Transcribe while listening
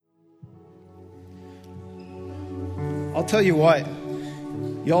I'll tell you what,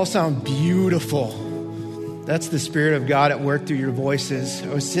 you all sound beautiful. That's the Spirit of God at work through your voices.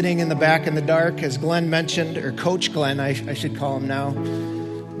 I was sitting in the back in the dark, as Glenn mentioned, or Coach Glenn, I should call him now,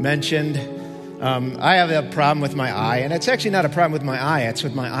 mentioned. I have a problem with my eye, and it's actually not a problem with my eye, it's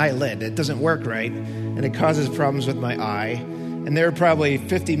with my eyelid. It doesn't work right, and it causes problems with my eye. And there are probably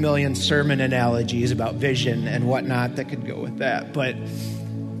 50 million sermon analogies about vision and whatnot that could go with that. But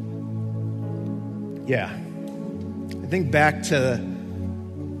yeah, I think back to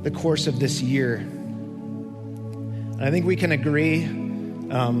the course of this year. And I think we can agree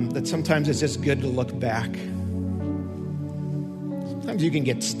that sometimes it's just good to look back. Sometimes you can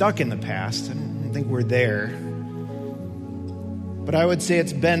get stuck in the past. I don't think we're there. But I would say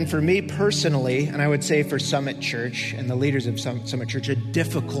it's been, for me personally, and I would say for Summit Church and the leaders of Summit Church, a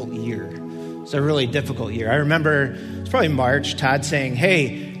difficult year. It's a really difficult year. I remember, it's probably March, Todd saying,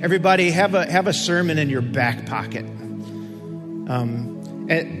 hey, everybody have a sermon in your back pocket.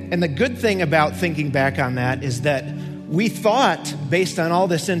 And the good thing about thinking back on that is that we thought, based on all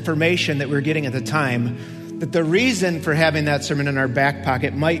this information that we were getting at the time, that the reason for having that sermon in our back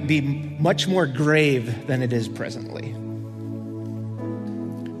pocket might be much more grave than it is presently.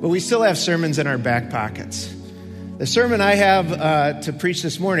 But we still have sermons in our back pockets. The sermon I have to preach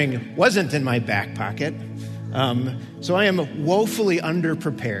this morning wasn't in my back pocket, so I am woefully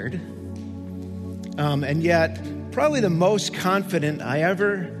underprepared, and yet probably the most confident I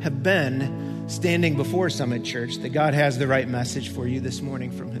ever have been standing before Summit Church that God has the right message for you this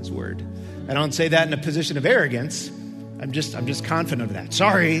morning from His Word. I don't say that in a position of arrogance. I'm just confident of that.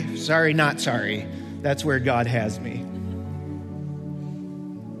 Sorry, not sorry. That's where God has me.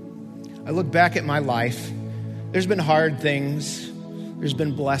 I look back at my life. There's been hard things. There's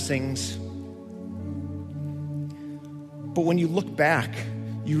been blessings. But when you look back,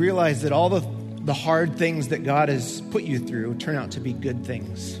 you realize that all the hard things that God has put you through turn out to be good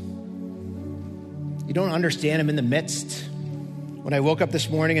things. You don't understand Him in the midst. When I woke up this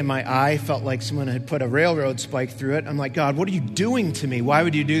morning and my eye felt like someone had put a railroad spike through it, I'm like, God, what are you doing to me? Why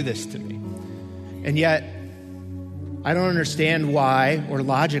would you do this to me? And yet, I don't understand why, or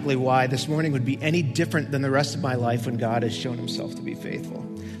logically why, this morning would be any different than the rest of my life when God has shown Himself to be faithful.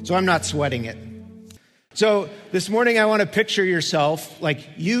 So I'm not sweating it. So this morning I want to picture yourself, like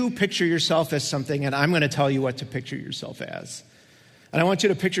you picture yourself as something, and I'm going to tell you what to picture yourself as. And I want you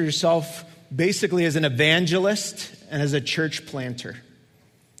to picture yourself basically as an evangelist and as a church planter.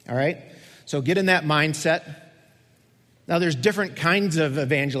 All right? So get in that mindset. Now, there's different kinds of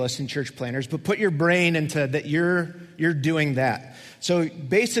evangelists and church planters, but put your brain into that you're doing that. So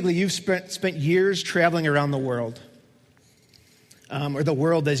basically, you've spent years traveling around the world, or the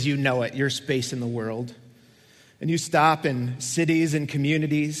world as you know it, your space in the world. And you stop in cities and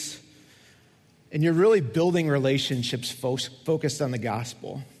communities, and you're really building relationships focused on the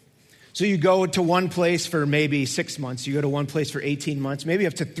gospel. So you go to one place for maybe 6 months, you go to one place for 18 months, maybe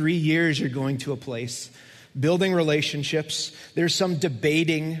up to 3 years you're going to a place. Building relationships. There's some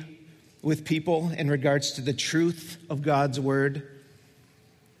debating with people in regards to the truth of God's word.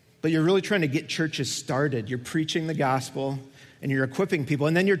 But you're really trying to get churches started. You're preaching the gospel and you're equipping people.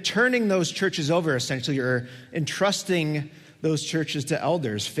 And then you're turning those churches over, essentially. You're entrusting those churches to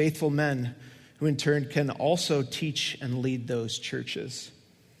elders, faithful men, who in turn can also teach and lead those churches.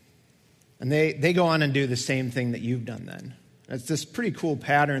 And they go on and do the same thing that you've done then. It's this pretty cool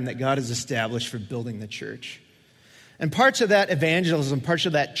pattern that God has established for building the church. And parts of that evangelism, parts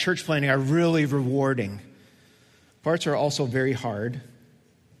of that church planting are really rewarding. Parts are also very hard. It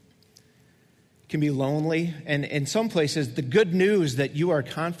can be lonely. And in some places, the good news that you are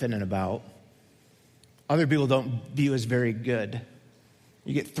confident about, other people don't view as very good.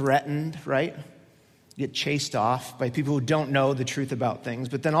 You get threatened, right? You get chased off by people who don't know the truth about things.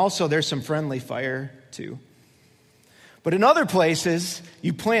 But then also there's some friendly fire too. But in other places,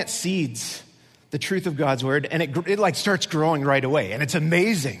 you plant seeds, the truth of God's word, and it like starts growing right away, and it's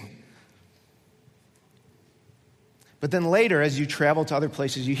amazing. But then later, as you travel to other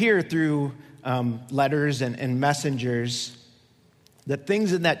places, you hear through letters and messengers that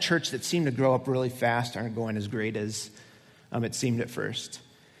things in that church that seem to grow up really fast aren't going as great as it seemed at first.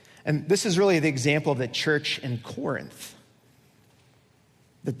 And this is really the example of the church in Corinth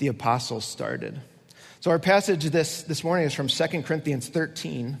that the apostles started. So our passage this morning is from 2 Corinthians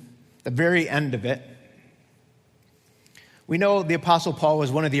 13, the very end of it. We know the Apostle Paul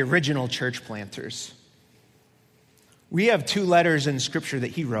was one of the original church planters. We have 2 letters in Scripture that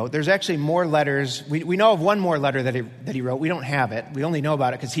he wrote. There's actually more letters. We know of one more letter that he wrote. We don't have it. We only know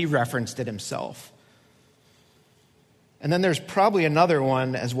about it because he referenced it himself. And then there's probably another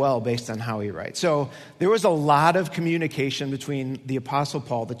one as well based on how he writes. So there was a lot of communication between the Apostle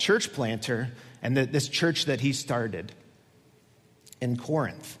Paul, the church planter, and this church that he started in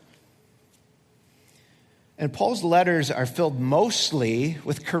Corinth. And Paul's letters are filled mostly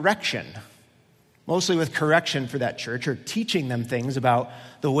with correction for that church, or teaching them things about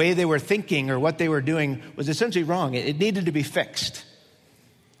the way they were thinking or what they were doing was essentially wrong. It needed to be fixed.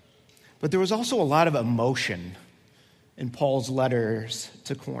 But there was also a lot of emotion in Paul's letters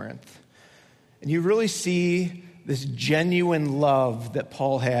to Corinth. And you really see this genuine love that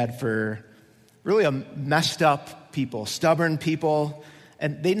Paul had for really a messed up people, stubborn people.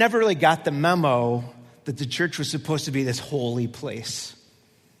 And they never really got the memo that the church was supposed to be this holy place.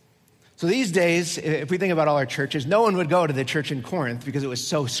 So these days, if we think about all our churches, no one would go to the church in Corinth because it was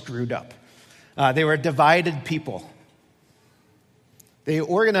so screwed up. They were divided people. They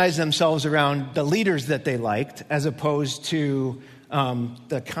organized themselves around the leaders that they liked as opposed to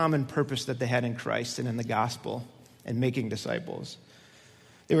the common purpose that they had in Christ and in the gospel and making disciples.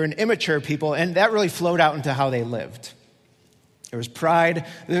 They were an immature people, and that really flowed out into how they lived. There was pride.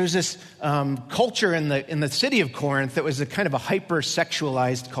 There was this culture in the city of Corinth that was a kind of a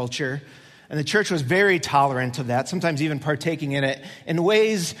hyper-sexualized culture, and the church was very tolerant of that, sometimes even partaking in it in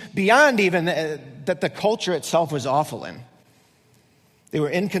ways beyond even that the culture itself was awful in. They were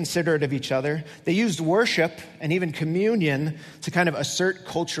inconsiderate of each other. They used worship and even communion to kind of assert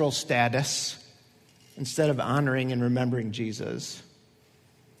cultural status instead of honoring and remembering Jesus.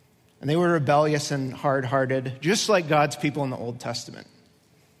 And they were rebellious and hard-hearted, just like God's people in the Old Testament.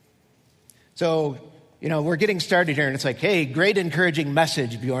 So, we're getting started here, and it's like, hey, great encouraging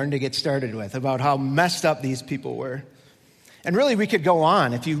message, Bjorn, to get started with about how messed up these people were. And really, we could go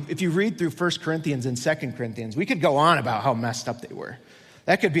on. If you read through 1 Corinthians and 2 Corinthians, we could go on about how messed up they were.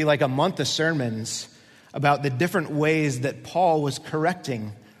 That could be like a month of sermons about the different ways that Paul was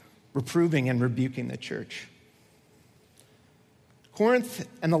correcting, reproving, and rebuking the church. Corinth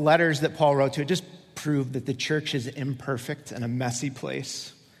and the letters that Paul wrote to it just prove that the church is imperfect and a messy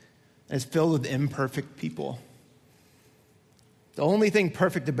place. It's filled with imperfect people. The only thing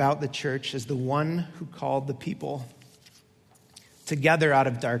perfect about the church is the one who called the people together out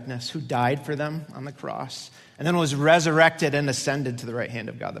of darkness, who died for them on the cross, and then was resurrected and ascended to the right hand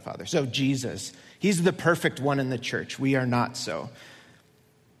of God the Father. So Jesus, he's the perfect one in the church. We are not so.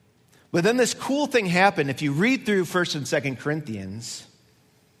 But then this cool thing happened. If you read through 1 and 2 Corinthians,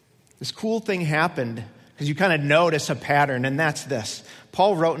 this cool thing happened because you kind of notice a pattern, and that's this.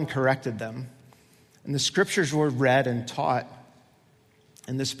 Paul wrote and corrected them, and the scriptures were read and taught,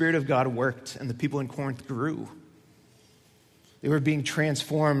 and the Spirit of God worked, and the people in Corinth grew. They were being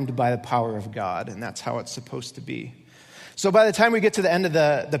transformed by the power of God, and that's how it's supposed to be. So by the time we get to the end of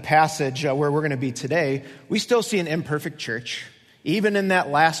the passage where we're going to be today, we still see an imperfect church. Even in that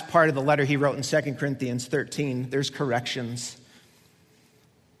last part of the letter he wrote in 2 Corinthians 13, there's corrections.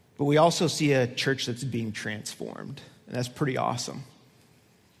 But we also see a church that's being transformed, and that's pretty awesome.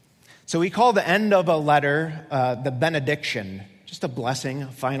 So we call the end of a letter the benediction, just a blessing,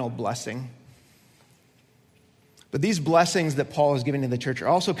 a final blessing. But these blessings that Paul is giving to the church are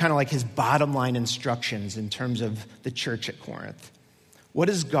also kind of like his bottom line instructions in terms of the church at Corinth. What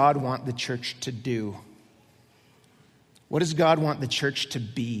does God want the church to do? What does God want the church to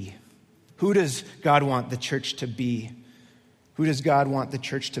be? Who does God want the church to be? Who does God want the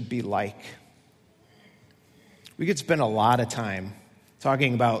church to be like? We could spend a lot of time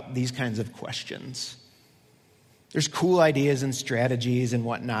talking about these kinds of questions. There's cool ideas and strategies and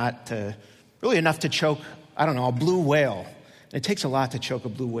whatnot, really enough to choke, a blue whale. It takes a lot to choke a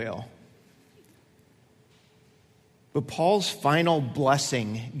blue whale. But Paul's final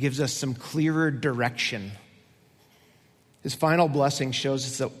blessing gives us some clearer direction. His final blessing shows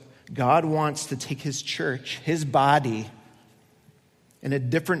us that God wants to take his church, his body, in a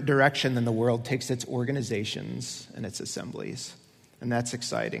different direction than the world takes its organizations and its assemblies. And that's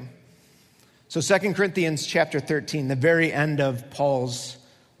exciting. So 2 Corinthians chapter 13, the very end of Paul's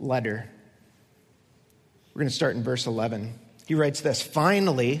letter. We're going to start in verse 11. He writes this,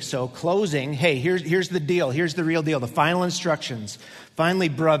 finally, so closing, hey, here's the deal. Here's the real deal, the final instructions. Finally,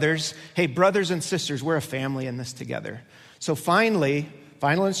 brothers, hey, brothers and sisters, we're a family in this together. So finally,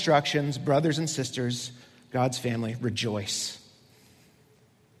 final instructions, brothers and sisters, God's family, rejoice.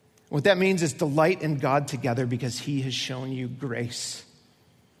 What that means is delight in God together because he has shown you grace.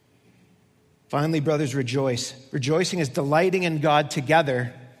 Finally, brothers, rejoice. Rejoicing is delighting in God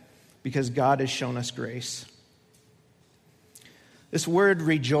together because God has shown us grace. This word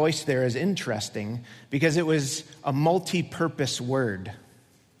rejoice there is interesting because it was a multi-purpose word.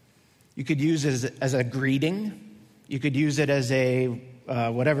 You could use it as a greeting. You could use it as a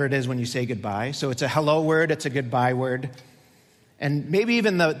whatever it is when you say goodbye. So it's a hello word, it's a goodbye word. And maybe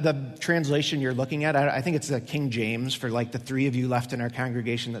even the translation you're looking at, I think it's the King James for like the three of you left in our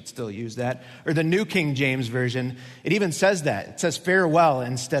congregation that still use that. Or the New King James Version, it even says that. It says farewell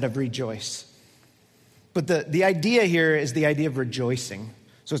instead of rejoice. But the idea here is the idea of rejoicing.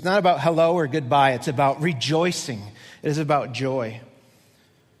 So it's not about hello or goodbye, it's about rejoicing. It is about joy.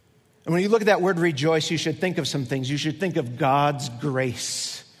 And when you look at that word rejoice, you should think of some things. You should think of God's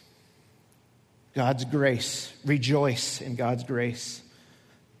grace. God's grace. Rejoice in God's grace.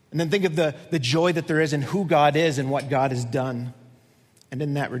 And then think of the joy that there is in who God is and what God has done. And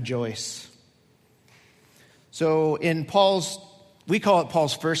in that, rejoice. So in we call it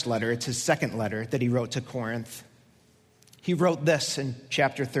Paul's first letter. It's his second letter that he wrote to Corinth. He wrote this in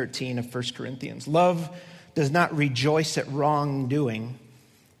chapter 13 of 1 Corinthians. Love does not rejoice at wrongdoing,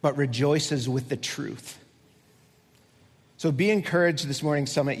 but rejoices with the truth. So be encouraged this morning,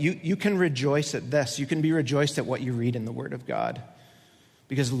 Summit. You can rejoice at this. You can be rejoiced at what you read in the Word of God,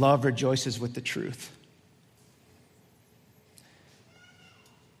 because love rejoices with the truth.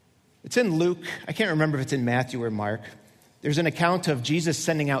 It's in Luke. I can't remember if it's in Matthew or Mark. There's an account of Jesus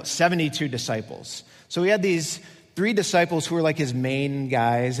sending out 72 disciples. So he had these 3 disciples who were like his main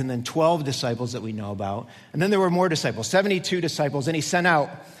guys, and then 12 disciples that we know about. And then there were more disciples, 72 disciples, and he sent out.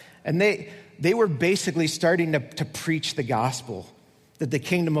 And they were basically starting to preach the gospel, that the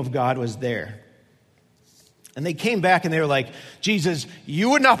kingdom of God was there. And they came back and they were like, Jesus,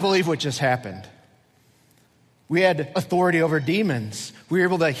 you would not believe what just happened. We had authority over demons. We were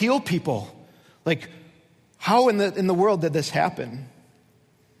able to heal people. Like, how in the world did this happen?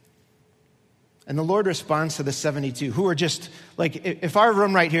 And the Lord responds to the 72 who are just like, if our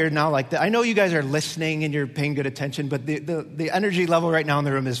room right here now, like, I know you guys are listening and you're paying good attention, but the energy level right now in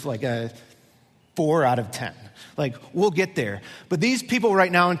the room is like a 4 out of 10. Like, we'll get there. But these people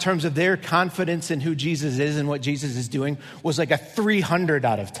right now, in terms of their confidence in who Jesus is and what Jesus is doing, was like a 300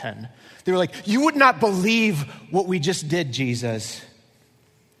 out of 10. They were like, you would not believe what we just did, Jesus.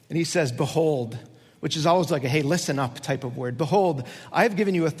 And he says, behold, which is always like a, hey, listen up type of word. Behold, I have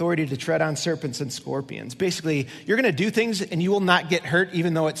given you authority to tread on serpents and scorpions. Basically, you're going to do things and you will not get hurt,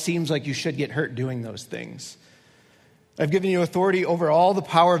 even though it seems like you should get hurt doing those things. I've given you authority over all the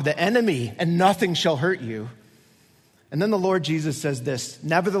power of the enemy, and nothing shall hurt you. And then the Lord Jesus says this,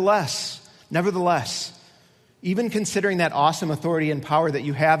 nevertheless, even considering that awesome authority and power that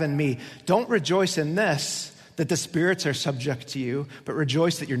you have in me, don't rejoice in this, that the spirits are subject to you, but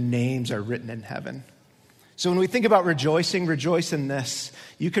rejoice that your names are written in heaven. So when we think about rejoicing, rejoice in this.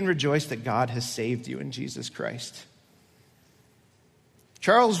 You can rejoice that God has saved you in Jesus Christ.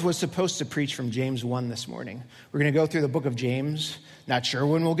 Charles was supposed to preach from James 1 this morning. We're going to go through the book of James. Not sure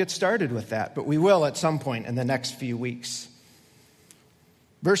when we'll get started with that, but we will at some point in the next few weeks.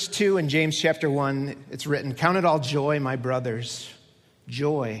 Verse 2 in James chapter 1, it's written, count it all joy, my brothers,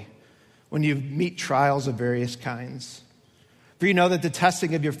 joy, when you meet trials of various kinds. For you know that the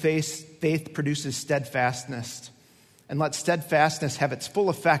testing of your faith produces steadfastness. And let steadfastness have its full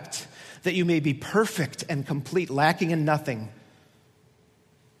effect, that you may be perfect and complete, lacking in nothing.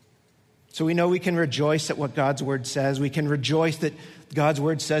 So we know we can rejoice at what God's word says. We can rejoice that God's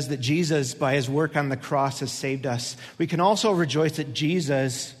word says that Jesus, by his work on the cross, has saved us. We can also rejoice that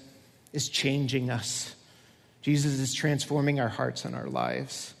Jesus is changing us. Jesus is transforming our hearts and our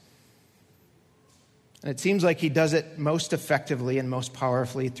lives. And it seems like he does it most effectively and most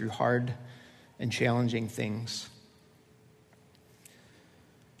powerfully through hard and challenging things.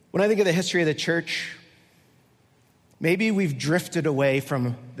 When I think of the history of the church, maybe we've drifted away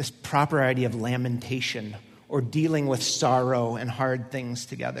from this proper idea of lamentation or dealing with sorrow and hard things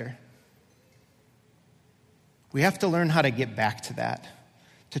together. We have to learn how to get back to that,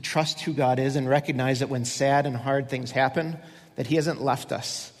 to trust who God is and recognize that when sad and hard things happen, that he hasn't left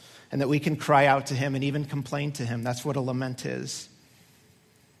us and that we can cry out to him and even complain to him. That's what a lament is.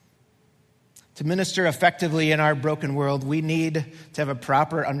 To minister effectively in our broken world, we need to have a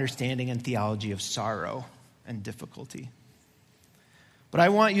proper understanding and theology of sorrow and difficulty. But I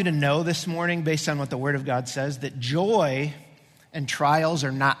want you to know this morning, based on what the Word of God says, that joy and trials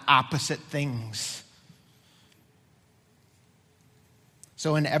are not opposite things.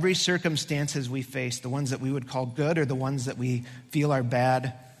 So in every circumstances we face, the ones that we would call good or the ones that we feel are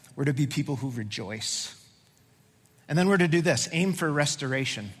bad, we're to be people who rejoice. And then we're to do this, aim for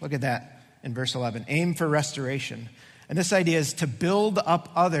restoration. Look at that in verse 11, aim for restoration. And this idea is to build up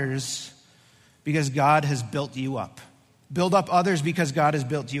others because God has built you up. Build up others because God has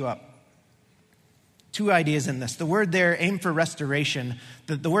built you up. Two ideas in this. The word there, aim for restoration.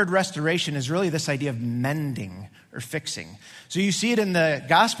 The word restoration is really this idea of mending or fixing. So you see it in the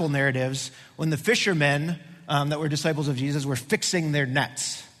gospel narratives when the fishermen that were disciples of Jesus were fixing their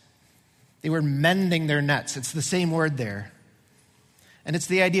nets. They were mending their nets. It's the same word there. And it's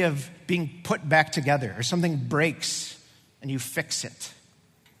the idea of being put back together, or something breaks and you fix it.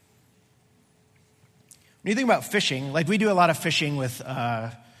 When you think about fishing, like we do a lot of fishing with,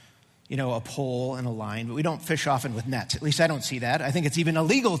 a pole and a line, but we don't fish often with nets. At least I don't see that. I think it's even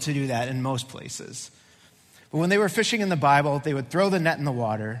illegal to do that in most places. But when they were fishing in the Bible, they would throw the net in the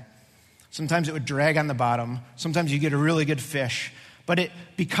water. Sometimes it would drag on the bottom. Sometimes you get a really good fish. But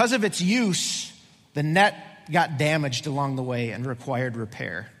because of its use, the net got damaged along the way and required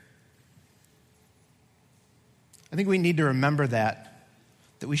repair. I think we need to remember that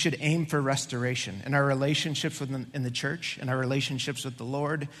we should aim for restoration in our relationships in the church, in our relationships with the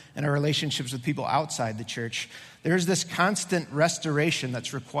Lord, in our relationships with people outside the church. There's this constant restoration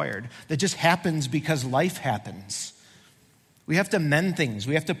that's required that just happens because life happens. We have to mend things.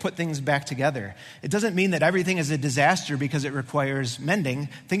 We have to put things back together. It doesn't mean that everything is a disaster because it requires mending.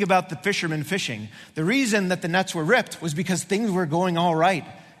 Think about the fishermen fishing. The reason that the nets were ripped was because things were going all right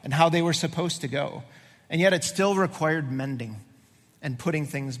and how they were supposed to go. And yet it still required mending and putting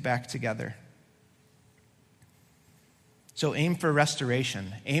things back together. So aim for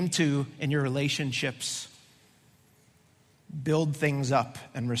restoration. Aim to, in your relationships, build things up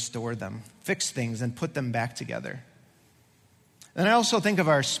and restore them. Fix things and put them back together. And I also think of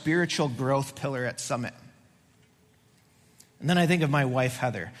our spiritual growth pillar at Summit. And then I think of my wife,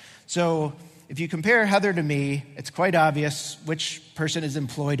 Heather. So if you compare Heather to me, it's quite obvious which person is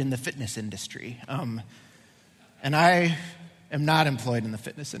employed in the fitness industry. And I am not employed in the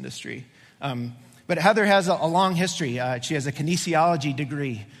fitness industry. But Heather has a long history. She has a kinesiology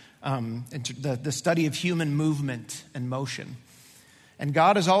degree, the study of human movement and motion. And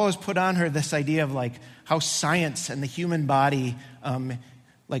God has always put on her this idea of like how science and the human body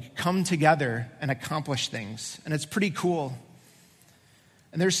come together and accomplish things. And it's pretty cool.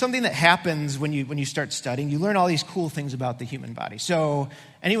 And there's something that happens when you start studying. You learn all these cool things about the human body. So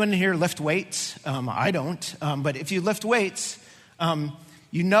anyone here lift weights? I don't. But if you lift weights, I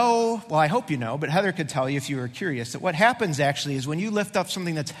hope you know, but Heather could tell you if you were curious, that what happens actually is when you lift up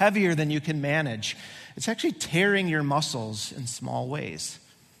something that's heavier than you can manage, it's actually tearing your muscles in small ways.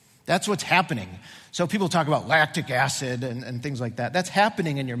 That's what's happening. So people talk about lactic acid and things like that. That's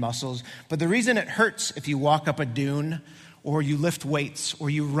happening in your muscles. But the reason it hurts if you walk up a dune or you lift weights or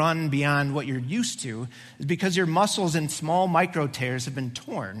you run beyond what you're used to is because your muscles in small micro tears have been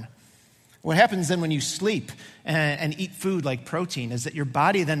torn. What happens then when you sleep and eat food like protein is that your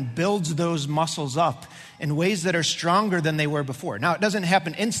body then builds those muscles up in ways that are stronger than they were before. Now, it doesn't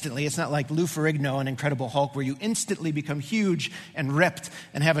happen instantly. It's not like Lou Ferrigno and Incredible Hulk where you instantly become huge and ripped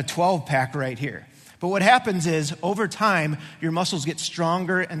and have a 12-pack right here. But what happens is, over time, your muscles get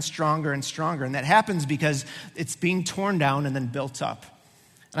stronger and stronger and stronger. And that happens because it's being torn down and then built up.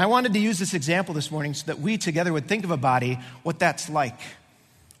 And I wanted to use this example this morning so that we together would think of a body, what that's like.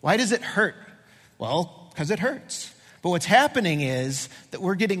 Why does it hurt? Well, because it hurts. But what's happening is that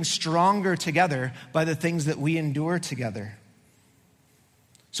we're getting stronger together by the things that we endure together.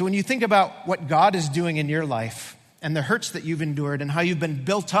 So when you think about what God is doing in your life and the hurts that you've endured and how you've been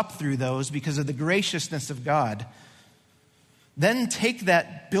built up through those because of the graciousness of God, then take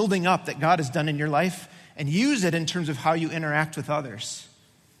that building up that God has done in your life and use it in terms of how you interact with others.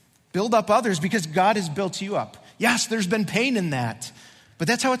 Build up others because God has built you up. Yes, there's been pain in that. But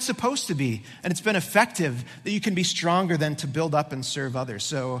that's how it's supposed to be. And it's been effective that you can be stronger than to build up and serve others.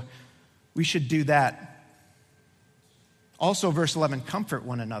 So we should do that. Also, verse 11, comfort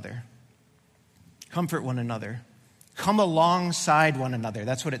one another. Comfort one another. Come alongside one another.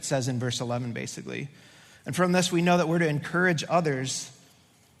 That's what it says in verse 11, basically. And from this, we know that we're to encourage others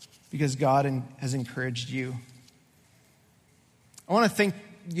because God has encouraged you. I want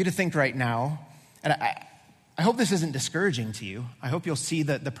you to think right now, and I hope this isn't discouraging to you. I hope you'll see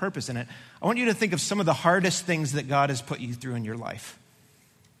the purpose in it. I want you to think of some of the hardest things that God has put you through in your life.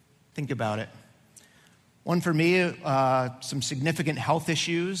 Think about it. One for me, some significant health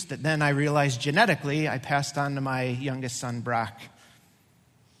issues that then I realized genetically I passed on to my youngest son, Brock.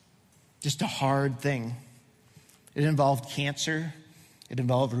 Just a hard thing. It involved cancer. It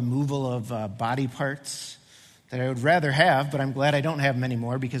involved removal of body parts that I would rather have, but I'm glad I don't have them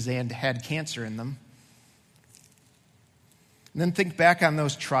anymore because they had cancer in them. And then think back on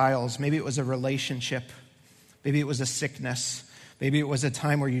those trials. Maybe it was a relationship. Maybe it was a sickness. Maybe it was a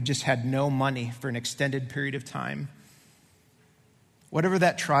time where you just had no money for an extended period of time. Whatever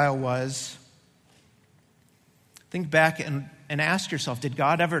that trial was, Think back and ask yourself, did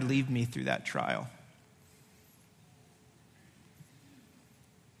God ever leave me through that trial?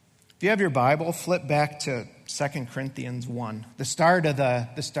 If you have your Bible, flip back to 2 Corinthians 1, the start of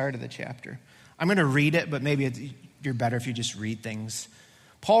the chapter. I'm going to read it, but maybe you're better if you just read things.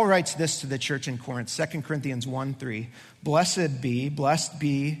 Paul writes this to the church in Corinth, 2 Corinthians 1:3. Blessed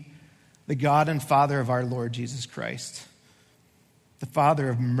be the God and Father of our Lord Jesus Christ, the Father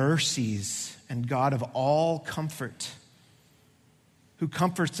of mercies and God of all comfort, who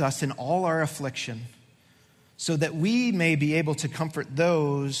comforts us in all our affliction, so that we may be able to comfort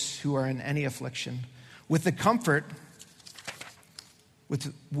those who are in any affliction with the comfort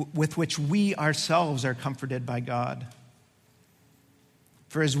with which we ourselves are comforted by God.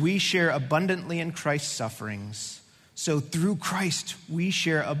 For as we share abundantly in Christ's sufferings, so through Christ we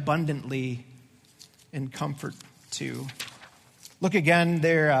share abundantly in comfort too. Look again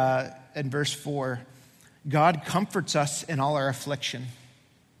there in verse 4. God comforts us in all our affliction.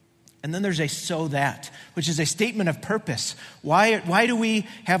 And then there's a so that, which is a statement of purpose. Why do we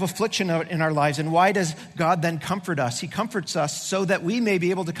have affliction in our lives, and why does God then comfort us? He comforts us so that we may be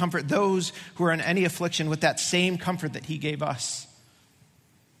able to comfort those who are in any affliction with that same comfort that he gave us.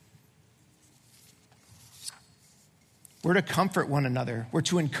 We're to comfort one another. We're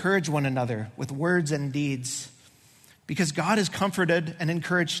to encourage one another with words and deeds, because God has comforted and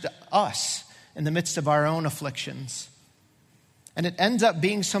encouraged us in the midst of our own afflictions. And it ends up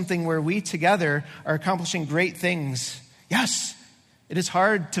being something where we together are accomplishing great things. Yes, it is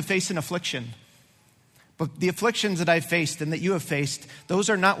hard to face an affliction. But the afflictions that I've faced and that you have faced, those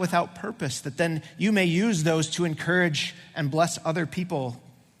are not without purpose, that then you may use those to encourage and bless other people,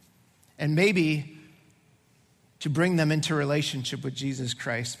 and maybe to bring them into relationship with Jesus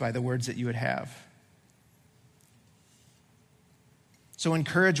Christ by the words that you would have. So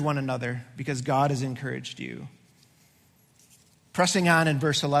encourage one another, because God has encouraged you. Pressing on in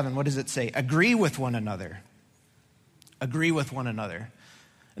verse 11, what does it say? Agree with one another. Agree with one another.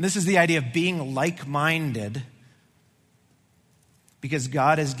 And this is the idea of being like-minded, because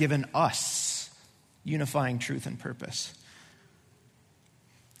God has given us unifying truth and purpose.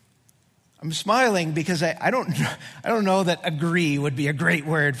 I'm smiling because I don't know that agree would be a great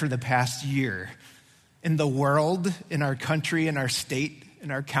word for the past year. In the world, in our country, in our state, in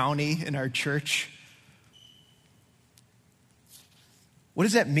our county, in our church. What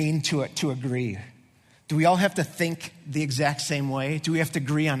does that mean to agree? Do we all have to think the exact same way? Do we have to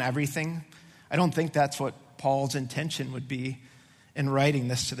agree on everything? I don't think that's what Paul's intention would be in writing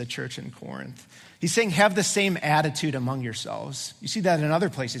this to the church in Corinth. He's saying have the same attitude among yourselves. You see that in other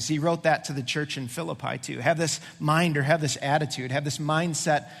places. He wrote that to the church in Philippi too. Have this mind, or have this attitude, have this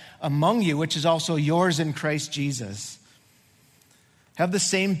mindset among you, which is also yours in Christ Jesus. Have the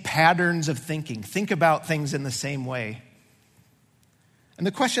same patterns of thinking. Think about things in the same way. And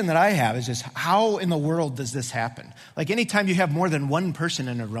the question that I have is just, how in the world does this happen? Like anytime you have more than one person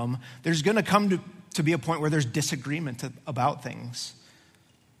in a room, there's going to come to be a point where there's disagreement about things.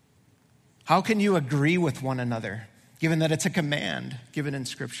 How can you agree with one another, given that it's a command given in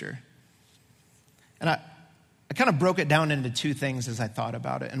Scripture? And I kind of broke it down into two things as I thought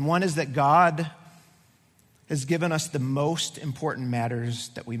about it. And one is that God has given us the most important matters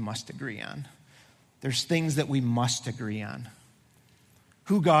that we must agree on. There's things that we must agree on.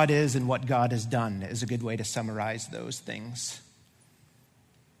 Who God is and what God has done is a good way to summarize those things.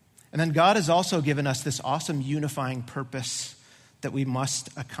 And then God has also given us this awesome unifying purpose that we must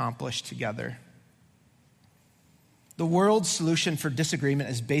accomplish together. The world's solution for disagreement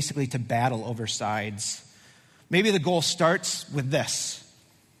is basically to battle over sides. Maybe the goal starts with this.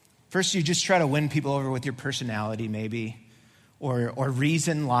 First, you just try to win people over with your personality, maybe, or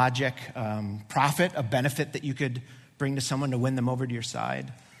reason, logic, profit, a benefit that you could bring to someone to win them over to your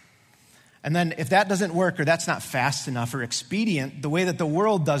side. And then if that doesn't work, or that's not fast enough or expedient, the way that the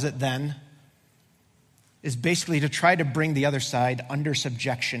world does it then is basically to try to bring the other side under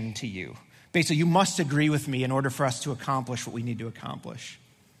subjection to you. Basically, you must agree with me in order for us to accomplish what we need to accomplish.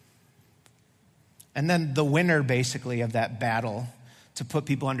 And then the winner, basically, of that battle to put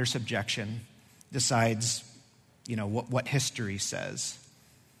people under subjection decides, what history says.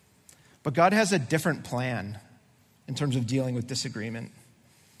 But God has a different plan in terms of dealing with disagreement.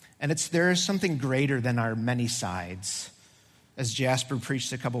 And there is something greater than our many sides. As Jasper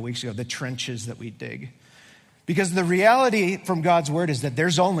preached a couple weeks ago, the trenches that we dig. Because the reality from God's word is that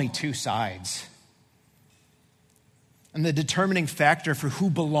there's only two sides. And the determining factor for who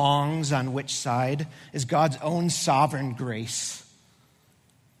belongs on which side is God's own sovereign grace,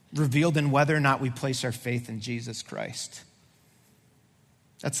 revealed in whether or not we place our faith in Jesus Christ.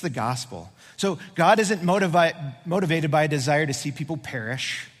 That's the gospel. So God isn't motivated by a desire to see people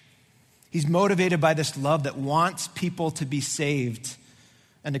perish. He's motivated by this love that wants people to be saved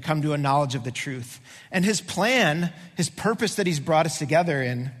and to come to a knowledge of the truth. And his plan, his purpose that he's brought us together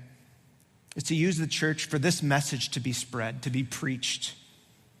in, is to use the church for this message to be spread, to be preached.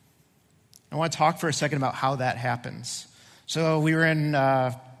 I want to talk for a second about how that happens. So we were in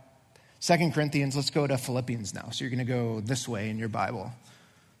 2 Corinthians. Let's go to Philippians now. So you're going to go this way in your Bible.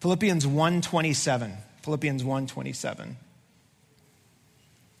 Philippians 1:27. Philippians 1:27.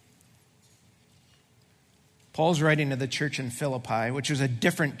 Paul's writing to the church in Philippi, which was a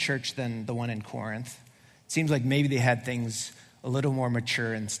different church than the one in Corinth. It seems like maybe they had things a little more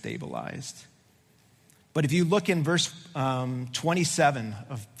mature and stabilized. But if you look in verse 27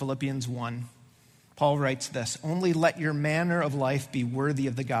 of Philippians 1, Paul writes this: "Only let your manner of life be worthy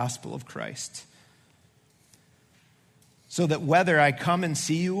of the gospel of Christ, so that whether I come and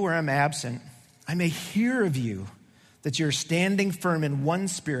see you or am absent, I may hear of you, that you're standing firm in one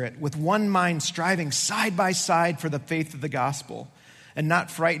spirit, with one mind, striving side by side for the faith of the gospel, and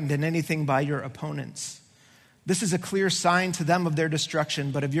not frightened in anything by your opponents. This is a clear sign to them of their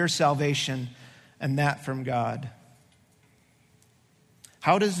destruction, but of your salvation, and that from God."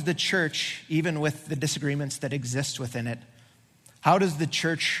 How does the church, even with the disagreements that exist within it, how does the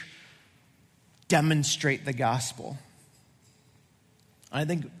church demonstrate the gospel? I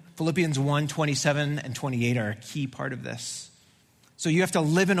think Philippians 1:27 and 28 are a key part of this. So you have to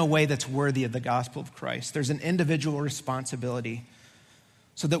live in a way that's worthy of the gospel of Christ. There's an individual responsibility.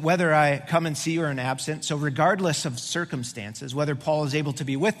 So that whether I come and see you or am absent, so regardless of circumstances, whether Paul is able to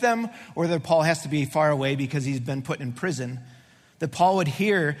be with them or whether Paul has to be far away because he's been put in prison, that Paul would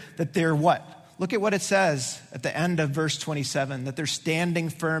hear that they're what? Look at what it says at the end of verse 27, that they're standing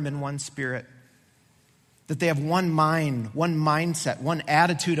firm in one spirit, that they have one mind, one mindset, one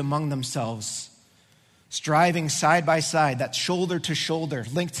attitude among themselves, striving side by side, that shoulder to shoulder,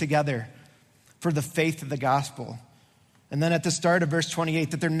 linked together for the faith of the gospel. And then at the start of verse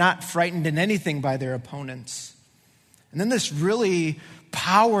 28, that they're not frightened in anything by their opponents. And then this really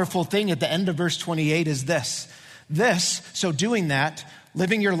powerful thing at the end of verse 28 is this, so doing that,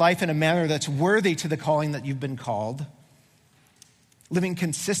 living your life in a manner that's worthy to the calling that you've been called, living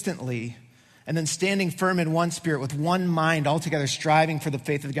consistently, and then standing firm in one spirit with one mind, altogether striving for the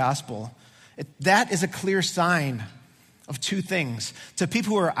faith of the gospel. That is a clear sign of two things. To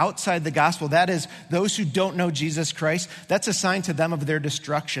people who are outside the gospel, that is, those who don't know Jesus Christ, that's a sign to them of their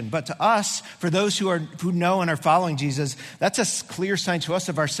destruction. But to us, for those who know and are following Jesus, that's a clear sign to us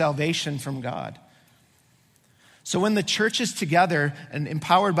of our salvation from God. So when the church is together and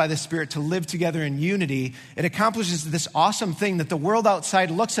empowered by the Spirit to live together in unity, it accomplishes this awesome thing that the world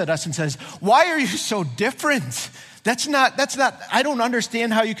outside looks at us and says, "Why are you so different? That's not, I don't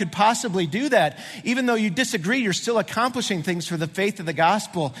understand how you could possibly do that. Even though you disagree, you're still accomplishing things for the faith of the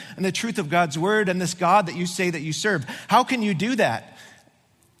gospel and the truth of God's word and this God that you say that you serve. How can you do that?"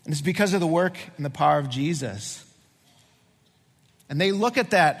 And it's because of the work and the power of Jesus. And they look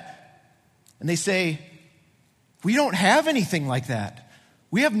at that and they say, "We don't have anything like that.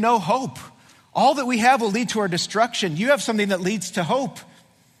 We have no hope. All that we have will lead to our destruction. You have something that leads to hope."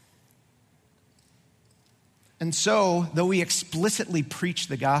 And so, though we explicitly preach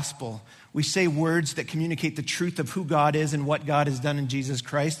the gospel, we say words that communicate the truth of who God is and what God has done in Jesus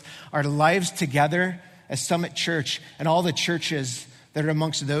Christ, our lives together as Summit Church and all the churches that are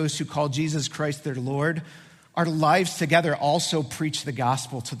amongst those who call Jesus Christ their Lord, our lives together also preach the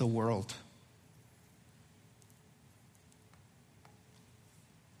gospel to the world.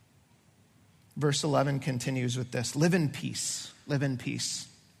 Verse 11 continues with this: live in peace, live in peace.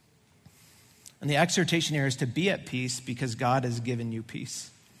 And the exhortation here is to be at peace because God has given you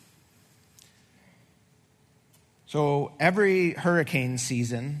peace. So every hurricane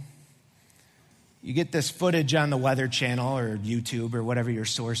season, you get this footage on the Weather Channel or YouTube or whatever your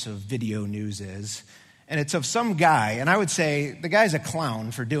source of video news is. And it's of some guy, and I would say the guy's a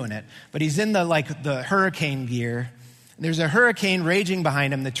clown for doing it, but he's in the hurricane gear. There's a hurricane raging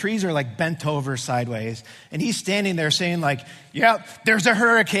behind him. The trees are like bent over sideways. And he's standing there saying like, "Yeah, there's a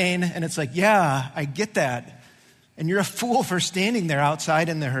hurricane." And it's like, "Yeah, I get that. And you're a fool for standing there outside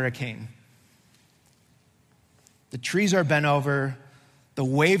in the hurricane." The trees are bent over. The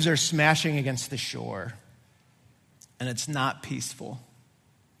waves are smashing against the shore. And it's not peaceful.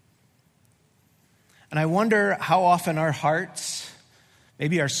 And I wonder how often our hearts,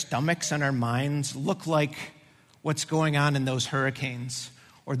 maybe our stomachs and our minds look like what's going on in those hurricanes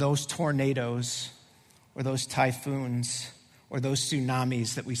or those tornadoes or those typhoons or those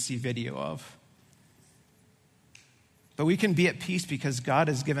tsunamis that we see video of. But we can be at peace because God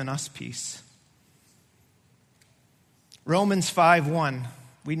has given us peace. Romans 5:1,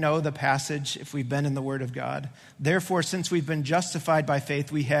 we know the passage if we've been in the Word of God. Therefore, since we've been justified by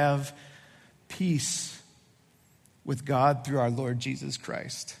faith, we have peace with God through our Lord Jesus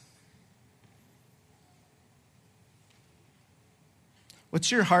Christ.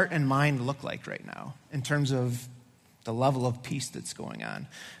 What's your heart and mind look like right now in terms of the level of peace that's going on?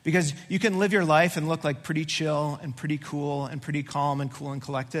 Because you can live your life and look like pretty chill and pretty cool and pretty calm and cool and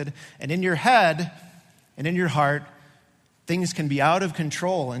collected. And in your head and in your heart, things can be out of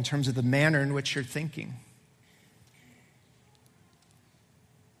control in terms of the manner in which you're thinking.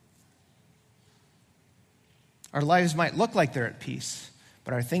 Our lives might look like they're at peace,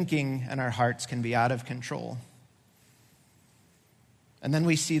 but our thinking and our hearts can be out of control. And then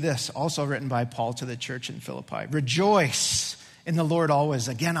we see this, also written by Paul to the church in Philippi. Rejoice in the Lord always.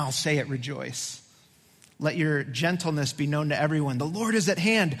 Again, I'll say it, rejoice. Let your gentleness be known to everyone. The Lord is at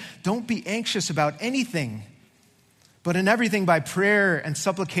hand. Don't be anxious about anything, but in everything by prayer and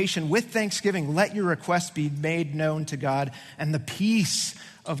supplication with thanksgiving, let your requests be made known to God, and the peace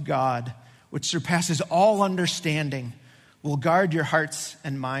of God, which surpasses all understanding, will guard your hearts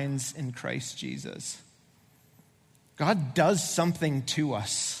and minds in Christ Jesus. God does something to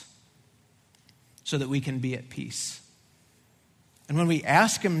us so that we can be at peace. And when we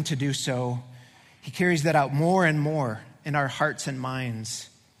ask him to do so, he carries that out more and more in our hearts and minds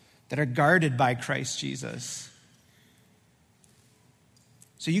that are guarded by Christ Jesus.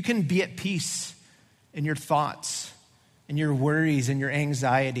 So you can be at peace in your thoughts, in your worries, in your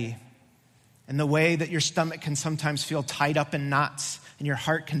anxiety, in the way that your stomach can sometimes feel tied up in knots and your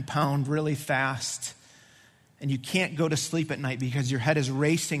heart can pound really fast. And you can't go to sleep at night because your head is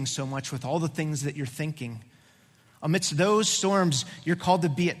racing so much with all the things that you're thinking. Amidst those storms, you're called to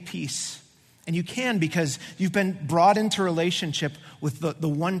be at peace. And you can because you've been brought into relationship with the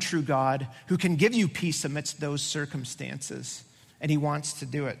one true God who can give you peace amidst those circumstances. And he wants to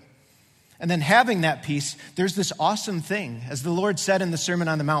do it. And then having that peace, there's this awesome thing. As the Lord said in the Sermon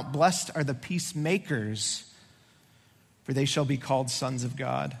on the Mount, blessed are the peacemakers, for they shall be called sons of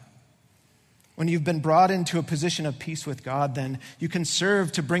God. When you've been brought into a position of peace with God, then you can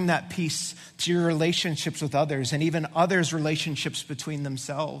serve to bring that peace to your relationships with others and even others' relationships between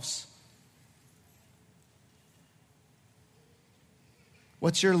themselves.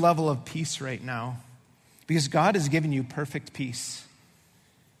 What's your level of peace right now? Because God has given you perfect peace.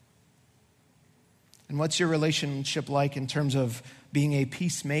 And what's your relationship like in terms of being a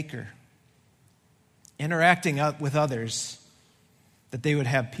peacemaker? Interacting with others that they would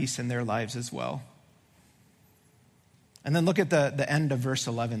have peace in their lives as well. And then look at the end of verse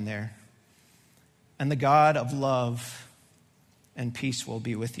 11 there. And the God of love and peace will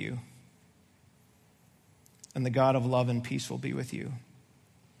be with you. And the God of love and peace will be with you.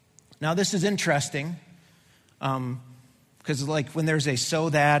 Now this is interesting because like when there's a so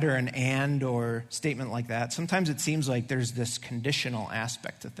that or an and or statement like that, sometimes it seems like there's this conditional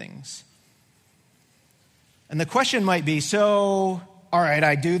aspect to things. And the question might be, so, all right,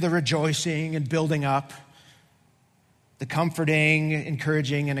 I do the rejoicing and building up, the comforting,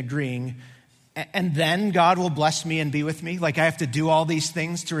 encouraging, and agreeing, and then God will bless me and be with me? Like I have to do all these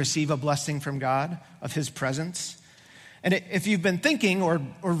things to receive a blessing from God of his presence? And if you've been thinking or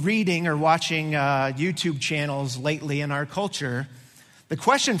reading or watching YouTube channels lately in our culture, the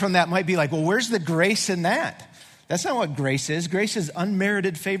question from that might be like, well, where's the grace in that? That's not what grace is. Grace is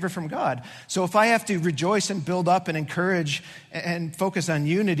unmerited favor from God. So if I have to rejoice and build up and encourage and focus on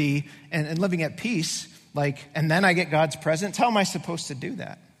unity and living at peace, and then I get God's presence, how am I supposed to do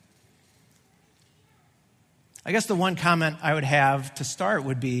that? I guess the one comment I would have to start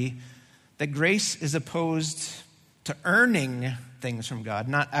would be that grace is opposed to earning things from God,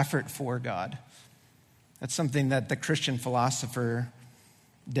 not effort for God. That's something that the Christian philosopher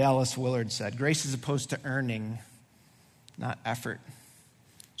Dallas Willard said. Grace is opposed to earning, not effort.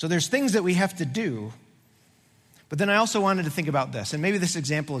 So there's things that we have to do. But then I also wanted to think about this, and maybe this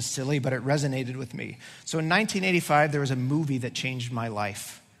example is silly, but it resonated with me. So in 1985, there was a movie that changed my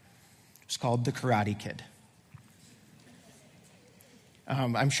life. It was called The Karate Kid.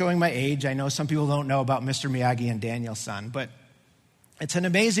 I'm showing my age. I know some people don't know about Mr. Miyagi and Daniel's son, but it's an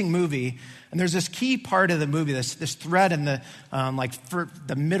amazing movie. And there's this key part of the movie, this thread in the for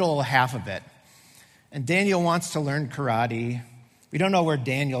the middle half of it. And Daniel wants to learn karate. We don't know where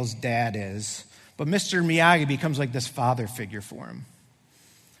Daniel's dad is, but Mr. Miyagi becomes like this father figure for him.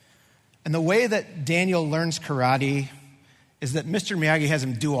 And the way that Daniel learns karate is that Mr. Miyagi has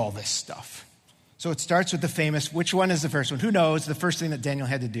him do all this stuff. So it starts with the famous, which one is the first one? Who knows? The first thing that Daniel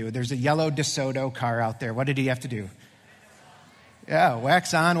had to do. There's a yellow DeSoto car out there. What did he have to do? Yeah,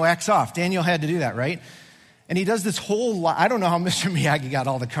 wax on, wax off. Daniel had to do that, right? And he does this whole lot. I don't know how Mr. Miyagi got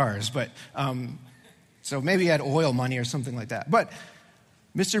all the cars, but so maybe he had oil money or something like that. But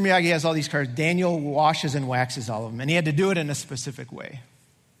Mr. Miyagi has all these cars. Daniel washes and waxes all of them, and he had to do it in a specific way.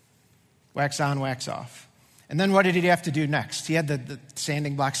 Wax on, wax off. And then what did he have to do next? He had the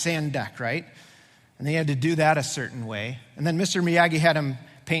sanding block, sand deck, right? And he had to do that a certain way. And then Mr. Miyagi had him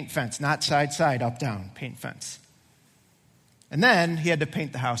paint fence, not side, side, up, down, paint fence. And then he had to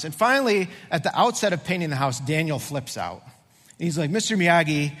paint the house. And finally, at the outset of painting the house, Daniel flips out. And he's like, Mr.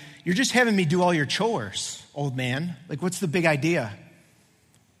 Miyagi, you're just having me do all your chores, old man. Like, what's the big idea?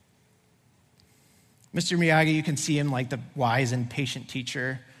 Mr. Miyagi, you can see him like the wise and patient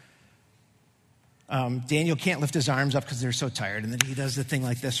teacher. Daniel can't lift his arms up because they're so tired. And then he does the thing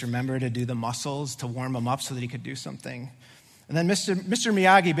like this, remember, to do the muscles, to warm them up so that he could do something. And then Mr.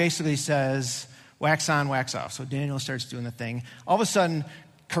 Miyagi basically says, wax on, wax off. So Daniel starts doing the thing. All of a sudden,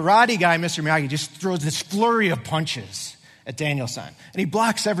 karate guy Mr. Miyagi just throws this flurry of punches at Daniel-san. And he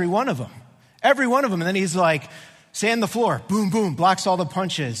blocks every one of them. Every one of them. And then he's like, sand the floor, boom, boom, blocks all the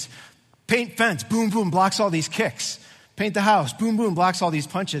punches. Paint fence, boom, boom, blocks all these kicks. Paint the house, boom, boom, blocks all these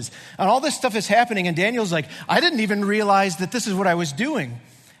punches. And all this stuff is happening, and Daniel's like, I didn't even realize that this is what I was doing.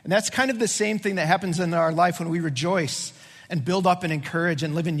 And that's kind of the same thing that happens in our life when we rejoice and build up and encourage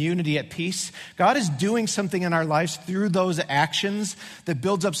and live in unity at peace. God is doing something in our lives through those actions that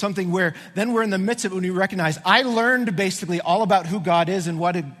builds up something where then we're in the midst of it when we recognize, I learned basically all about who God is and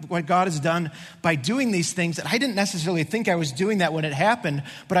what God has done by doing these things. And I didn't necessarily think I was doing that when it happened,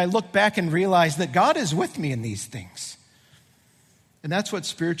 but I look back and realize that God is with me in these things. And that's what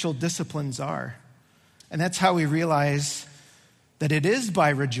spiritual disciplines are. And that's how we realize that it is by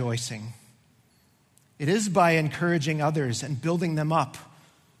rejoicing. It is by encouraging others and building them up.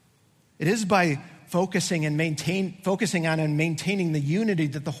 It is by focusing on and maintaining the unity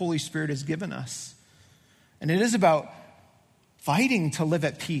that the Holy Spirit has given us. And it is about fighting to live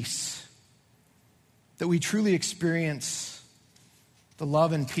at peace, that we truly experience the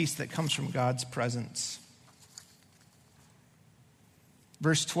love and peace that comes from God's presence.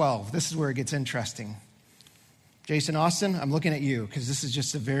 Verse 12, this is where it gets interesting. Jason Austin, I'm looking at you because this is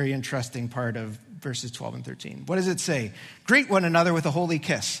just a very interesting part of verses 12 and 13. What does it say? Greet one another with a holy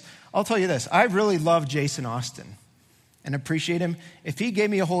kiss. I'll tell you this, I really love Jason Austin and appreciate him. If he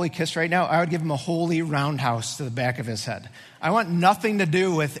gave me a holy kiss right now, I would give him a holy roundhouse to the back of his head. I want nothing to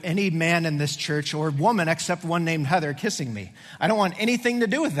do with any man in this church or woman except one named Heather kissing me. I don't want anything to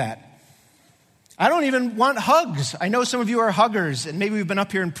do with that. I don't even want hugs. I know some of you are huggers, and maybe we've been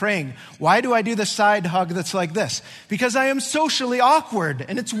up here and praying. Why do I do the side hug that's like this? Because I am socially awkward,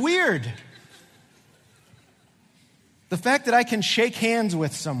 and it's weird. The fact that I can shake hands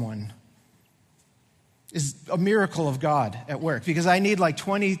with someone is a miracle of God at work, because I need like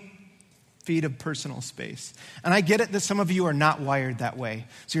 20 feet of personal space. And I get it that some of you are not wired that way.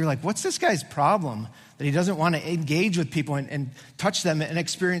 So you're like, what's this guy's problem? That he doesn't want to engage with people and touch them and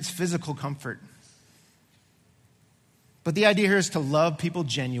experience physical comfort. But the idea here is to love people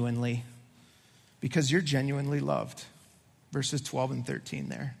genuinely because you're genuinely loved. Verses 12 and 13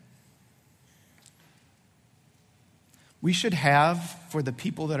 there. We should have, for the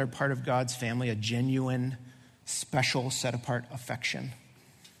people that are part of God's family, a genuine, special, set-apart affection.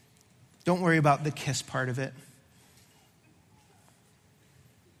 Don't worry about the kiss part of it.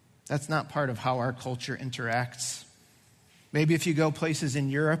 That's not part of how our culture interacts. Maybe if you go places in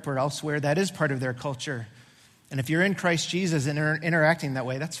Europe or elsewhere, that is part of their culture. And if you're in Christ Jesus and interacting that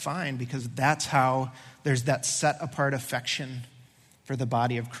way, that's fine, because that's how there's that set-apart affection for the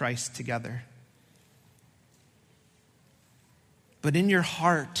body of Christ together. But in your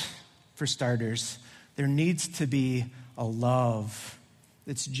heart, for starters, there needs to be a love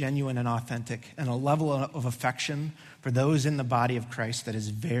that's genuine and authentic, and a level of affection for those in the body of Christ that is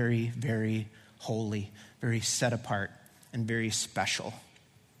very, very holy, very set apart, and very special.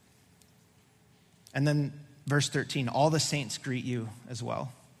 And then verse 13, all the saints greet you as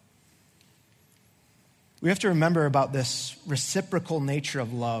well. We have to remember about this reciprocal nature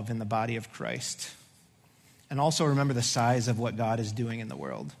of love in the body of Christ, and also remember the size of what God is doing in the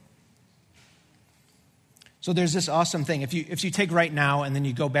world. So there's this awesome thing. If you take right now and then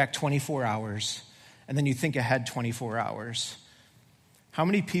you go back 24 hours and then you think ahead 24 hours, how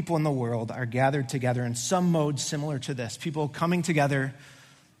many people in the world are gathered together in some mode similar to this? People coming together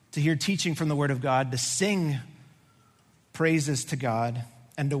to hear teaching from the Word of God, to sing praises to God,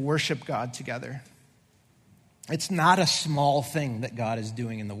 and to worship God together. It's not a small thing that God is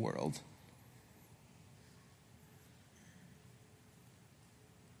doing in the world.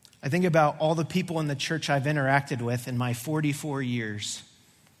 I think about all the people in the church I've interacted with in my 44 years.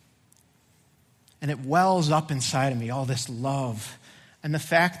 And it wells up inside of me, all this love. And the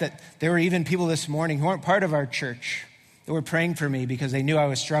fact that there were even people this morning who weren't part of our church that were praying for me because they knew I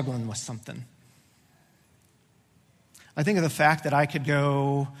was struggling with something. I think of the fact that I could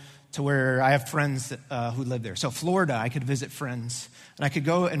go to where I have friends who live there. So Florida, I could visit friends. And I could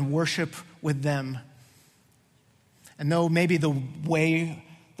go and worship with them. And though maybe the way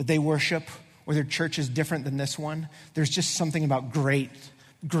that they worship or their church is different than this one, there's just something about great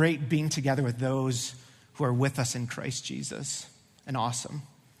being together with those who are with us in Christ Jesus. And awesome.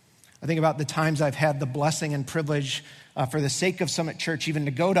 I think about the times I've had the blessing and privilege for the sake of Summit Church even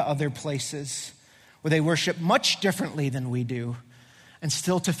to go to other places where they worship much differently than we do, and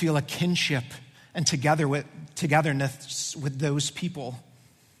still to feel a kinship and togetherness with those people.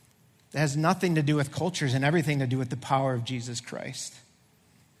 It has nothing to do with cultures and everything to do with the power of Jesus Christ.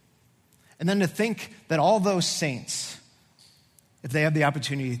 And then to think that all those saints, if they have the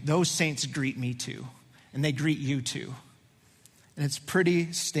opportunity, those saints greet me too, and they greet you too. And it's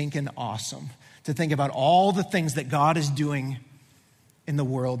pretty stinking awesome to think about all the things that God is doing in the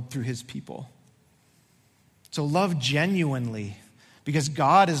world through his people. So love genuinely, because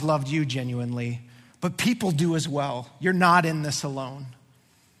God has loved you genuinely, but people do as well. You're not in this alone.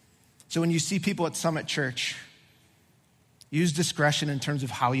 So when you see people at Summit Church, use discretion in terms of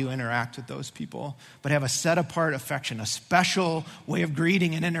how you interact with those people, but have a set-apart affection, a special way of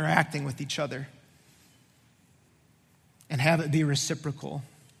greeting and interacting with each other. And have it be reciprocal.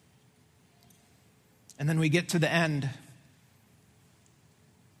 And then we get to the end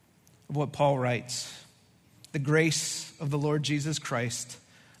of what Paul writes. The grace of the Lord Jesus Christ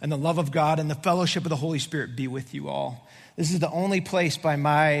and the love of God and the fellowship of the Holy Spirit be with you all. This is the only place by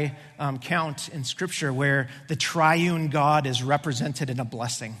my count in Scripture where the triune God is represented in a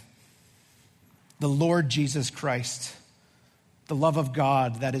blessing. The Lord Jesus Christ, the love of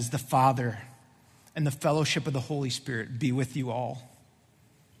God that is the Father, and the fellowship of the Holy Spirit be with you all.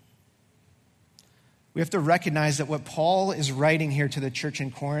 We have to recognize that what Paul is writing here to the church in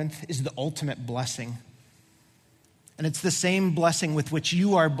Corinth is the ultimate blessing. And it's the same blessing with which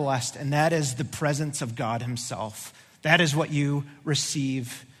you are blessed, and that is the presence of God himself. That is what you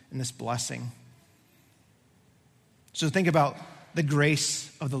receive in this blessing. So think about the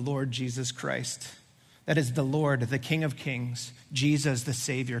grace of the Lord Jesus Christ. That is the Lord, the King of Kings, Jesus, the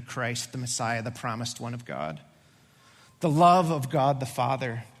Savior, Christ, the Messiah, the promised one of God. The love of God the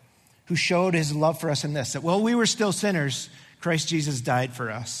Father, who showed his love for us in this, that while we were still sinners, Christ Jesus died for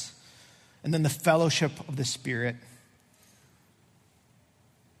us. And then the fellowship of the Spirit.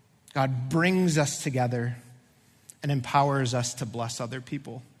 God brings us together and empowers us to bless other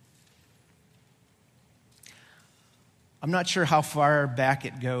people. I'm not sure how far back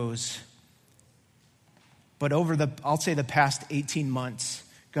it goes, but over I'll say the past 18 months,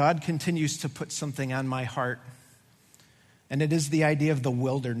 God continues to put something on my heart, and it is the idea of the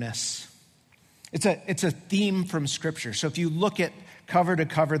wilderness. It's a theme from Scripture. So if you look at cover to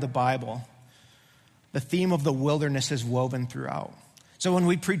cover the Bible, the theme of the wilderness is woven throughout. So when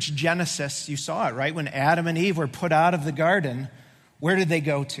we preach Genesis, you saw it, right? When Adam and Eve were put out of the garden, where did they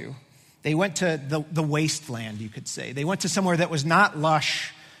go to? They went to the wasteland, you could say. They went to somewhere that was not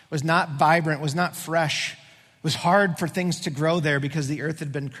lush, was not vibrant, was not fresh. It was hard for things to grow there because the earth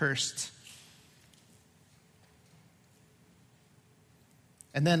had been cursed.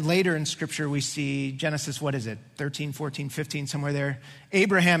 And then later in Scripture, we see Genesis, 13, 14, 15, somewhere there.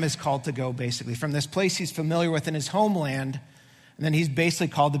 Abraham is called to go, basically, from this place he's familiar with in his homeland. And then he's basically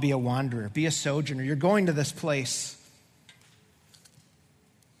called to be a wanderer, be a sojourner. You're going to this place.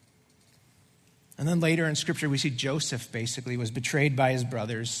 And then later in Scripture, we see Joseph basically was betrayed by his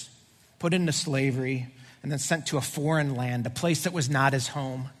brothers, put into slavery, and then sent to a foreign land, a place that was not his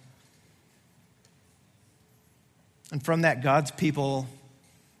home. And from that, God's people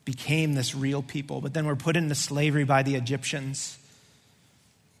became this real people, but then were put into slavery by the Egyptians.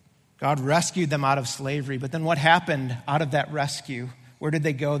 God rescued them out of slavery, but then what happened out of that rescue? Where did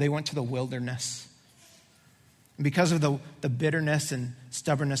they go? They went to the wilderness. And because of the bitterness and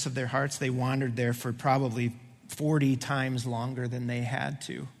stubbornness of their hearts, they wandered there for probably 40 times longer than they had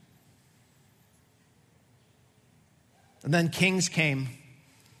to. And then kings came.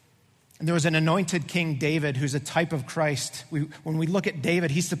 And there was an anointed king, David, who's a type of Christ. When we look at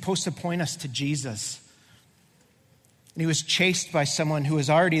David, he's supposed to point us to Jesus. And he was chased by someone who was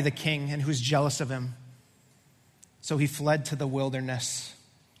already the king and who was jealous of him. So he fled to the wilderness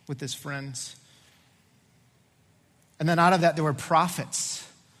with his friends. And then out of that, there were prophets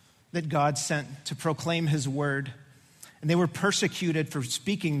that God sent to proclaim his word. and they were persecuted for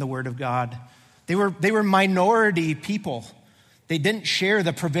speaking the word of God. They were minority people. They didn't share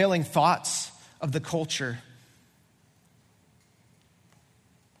the prevailing thoughts of the culture.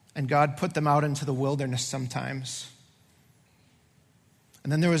 And God put them out into the wilderness sometimes.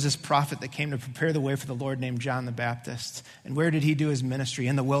 And then there was this prophet that came to prepare the way for the Lord named John the Baptist. And where did he do his ministry?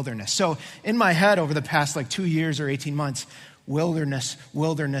 In the wilderness. So in my head over the past 2 years or 18 months, wilderness,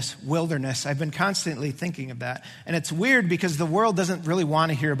 wilderness, wilderness. I've been constantly thinking of that. And it's weird because the world doesn't really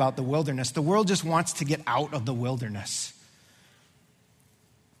want to hear about the wilderness. The world just wants to get out of the wilderness.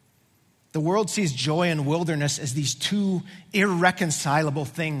 The world sees joy and wilderness as these two irreconcilable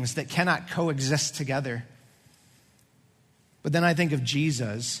things that cannot coexist together. But then I think of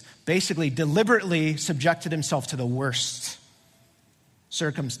Jesus basically deliberately subjected himself to the worst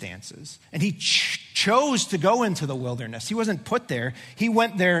circumstances. And he chose to go into the wilderness. He wasn't put there. He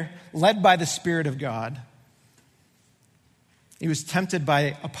went there led by the Spirit of God. He was tempted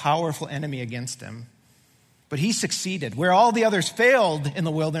by a powerful enemy against him. But he succeeded. Where all the others failed in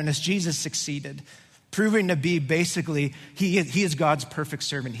the wilderness, Jesus succeeded, proving to be basically, he is God's perfect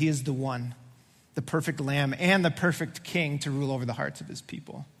servant. He is the one, the perfect lamb and the perfect king to rule over the hearts of his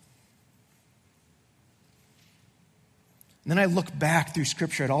people. And then I look back through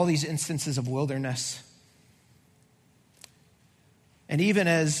Scripture at all these instances of wilderness. And even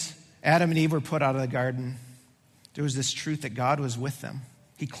as Adam and Eve were put out of the garden, there was this truth that God was with them.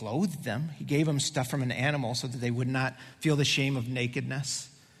 He clothed them. He gave them stuff from an animal so that they would not feel the shame of nakedness.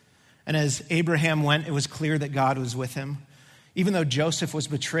 And as Abraham went, it was clear that God was with him. Even though Joseph was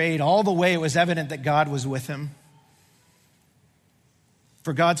betrayed, all the way it was evident that God was with him.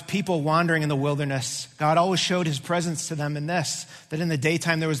 For God's people wandering in the wilderness, God always showed his presence to them in this, that in the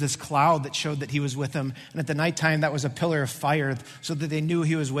daytime there was this cloud that showed that he was with them, and at the nighttime that was a pillar of fire so that they knew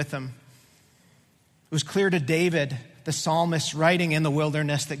he was with them. It was clear to David, the psalmist writing in the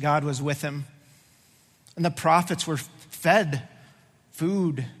wilderness, that God was with him. And the prophets were fed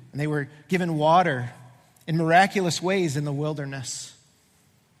food, and they were given water in miraculous ways in the wilderness.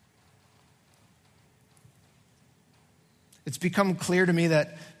 It's become clear to me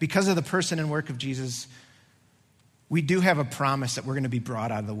that because of the person and work of Jesus, we do have a promise that we're going to be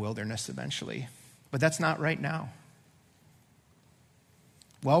brought out of the wilderness eventually. But that's not right now.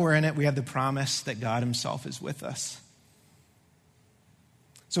 While we're in it, we have the promise that God himself is with us.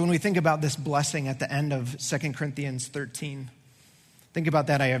 So when we think about this blessing at the end of 2 Corinthians 13, think about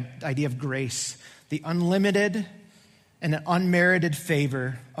that idea of grace, the unlimited and unmerited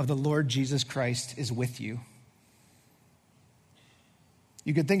favor of the Lord Jesus Christ is with you.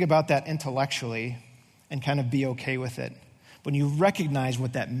 You could think about that intellectually and kind of be okay with it. When you recognize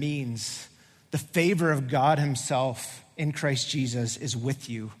what that means, the favor of God himself in Christ Jesus is with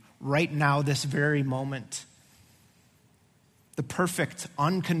you right now, this very moment. The perfect,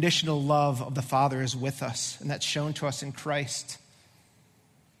 unconditional love of the Father is with us, and that's shown to us in Christ.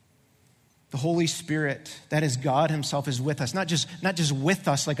 The Holy Spirit, that is God himself, is with us. Not just with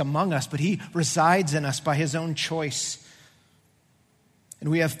us like among us, but he resides in us by his own choice. And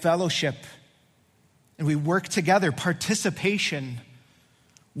we have fellowship, and we work together, participation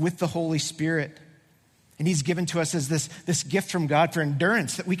with the Holy Spirit. And he's given to us as this gift from God for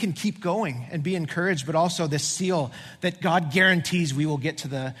endurance, that we can keep going and be encouraged, but also this seal that God guarantees we will get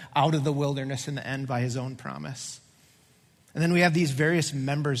out of the wilderness in the end by his own promise. And then we have these various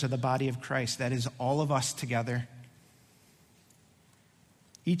members of the body of Christ. That is all of us together,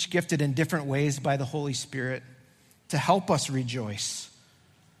 each gifted in different ways by the Holy Spirit to help us rejoice,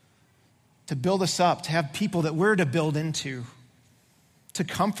 to build us up, to have people that we're to build into, to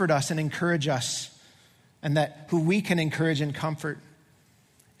comfort us and encourage us, and that who we can encourage and comfort,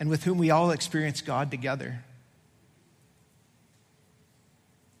 and with whom we all experience God together.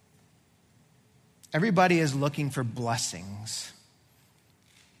 Everybody is looking for blessings.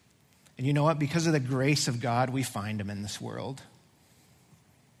 And you know what? Because of the grace of God, we find them in this world.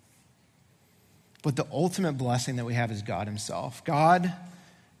 But the ultimate blessing that we have is God himself. God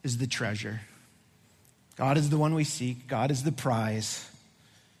is the treasure. God is the one we seek. God is the prize.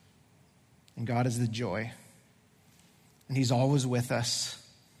 And God is the joy. And he's always with us.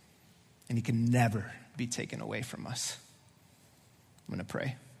 And he can never be taken away from us. I'm going to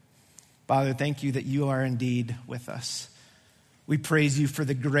pray. Father, thank you that you are indeed with us. We praise you for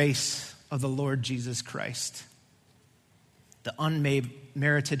the grace of the Lord Jesus Christ, the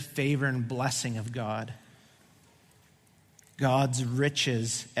unmerited favor and blessing of God, God's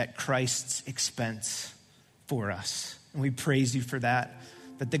riches at Christ's expense for us. And we praise you for that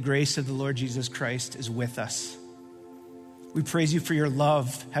the grace of the Lord Jesus Christ is with us. We praise you for your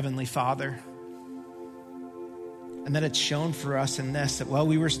love, Heavenly Father. And that it's shown for us in this, that while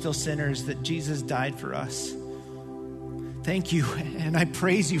we were still sinners, that Jesus died for us. Thank you, and I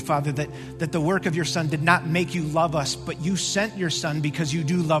praise you, Father, that the work of your Son did not make you love us, but you sent your Son because you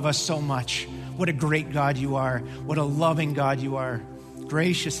do love us so much. What a great God you are. What a loving God you are.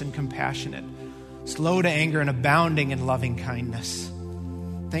 Gracious and compassionate, slow to anger and abounding in loving kindness.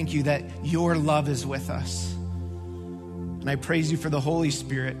 Thank you that your love is with us. And I praise you for the Holy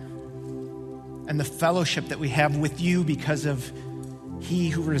Spirit and the fellowship that we have with you because of he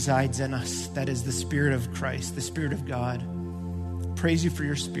who resides in us, that is the Spirit of Christ, the Spirit of God. Praise you for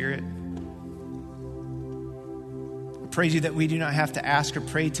your Spirit. I praise you that we do not have to ask or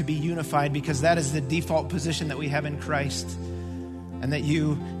pray to be unified, because that is the default position that we have in Christ, and that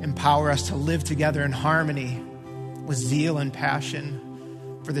you empower us to live together in harmony with zeal and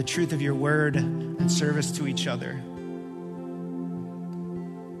passion for the truth of your word and service to each other.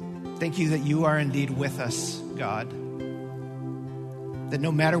 Thank you that you are indeed with us, God. That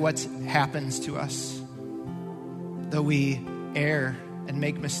no matter what happens to us, though we err and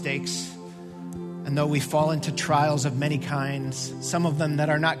make mistakes, and though we fall into trials of many kinds, some of them that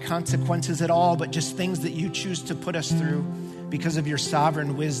are not consequences at all, but just things that you choose to put us through because of your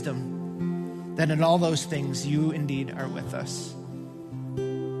sovereign wisdom, that in all those things you indeed are with us.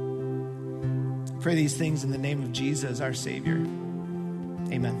 I pray these things in the name of Jesus, our Savior.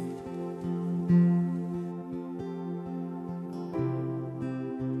 Amen.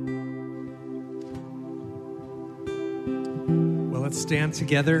 Let's stand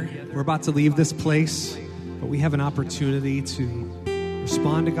together. We're about to leave this place, but we have an opportunity to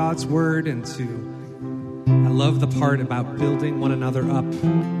respond to God's word and I love the part about building one another up.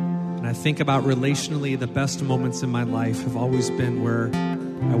 And I think about relationally, the best moments in my life have always been where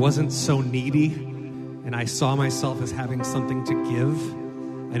I wasn't so needy and I saw myself as having something to give.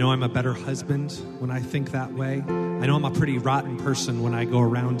 I know I'm a better husband when I think that way. I know I'm a pretty rotten person when I go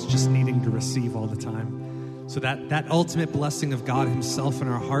around just needing to receive all the time. So that ultimate blessing of God himself in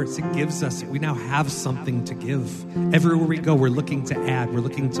our hearts, it gives us, we now have something to give. Everywhere we go, we're looking to add, we're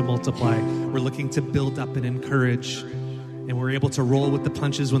looking to multiply, we're looking to build up and encourage, and we're able to roll with the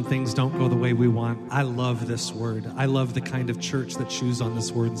punches when things don't go the way we want. I love this word. I love the kind of church that chews on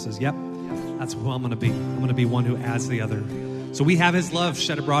this word and says, yep, that's who I'm going to be. I'm going to be one who adds the other. So we have his love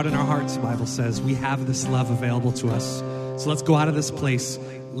shed abroad in our hearts, the Bible says. We have this love available to us. So let's go out of this place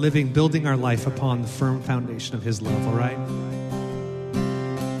building our life upon the firm foundation of his love, all right?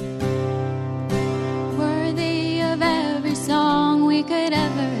 Worthy of every song we could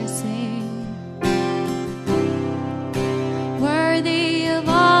ever sing, worthy of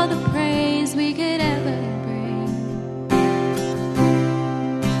all the praise we could ever bring,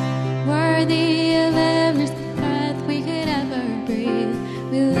 worthy of every breath we could ever breathe.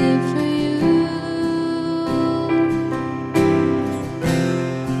 We live for you.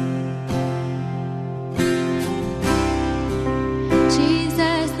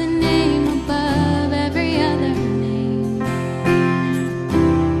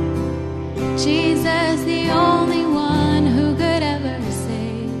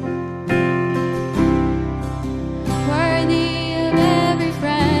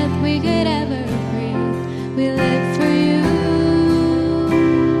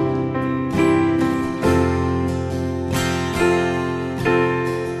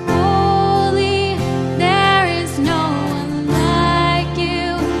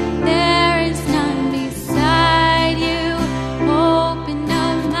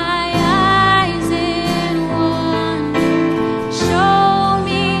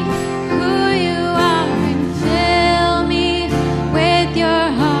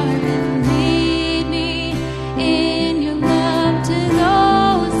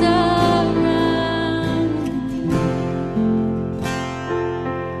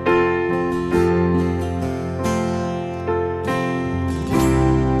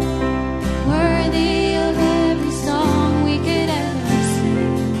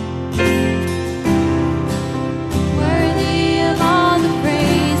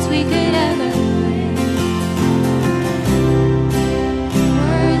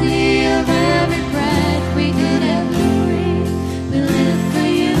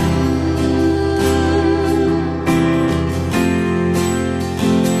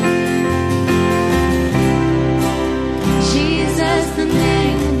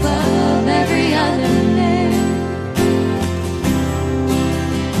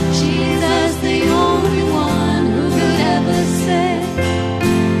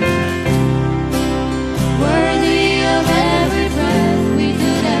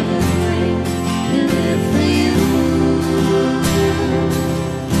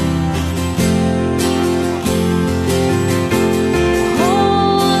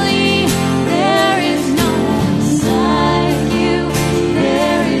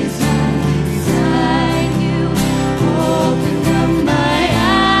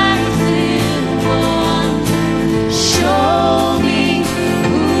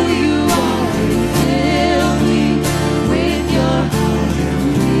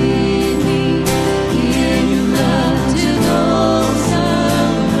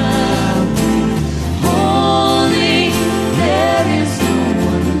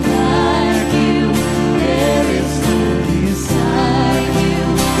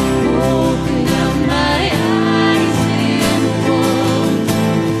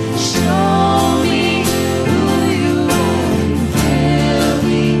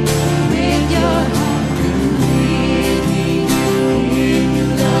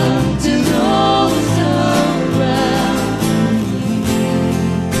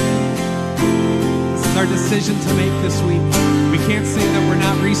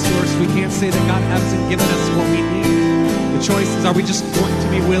 source. We can't say that God hasn't given us what we need. The choice is, are we just going to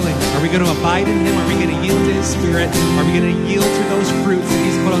be willing? Are we going to abide in Him? Are we going to yield to His Spirit? Are we going to yield to those fruits that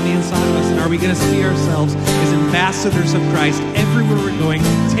He's put on the inside of us? And are we going to see ourselves as ambassadors of Christ everywhere we're going,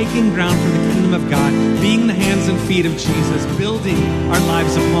 taking ground for the kingdom of God, being the hands and feet of Jesus, building our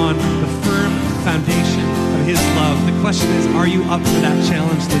lives upon the firm foundation of His love? The question is, are you up for that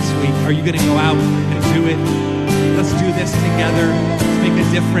challenge this week? Are you going to go out and do it? Let's do this together. Let's make a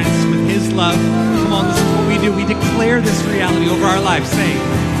difference with His love. Come on, this is what we do. We declare this reality over our lives. Say,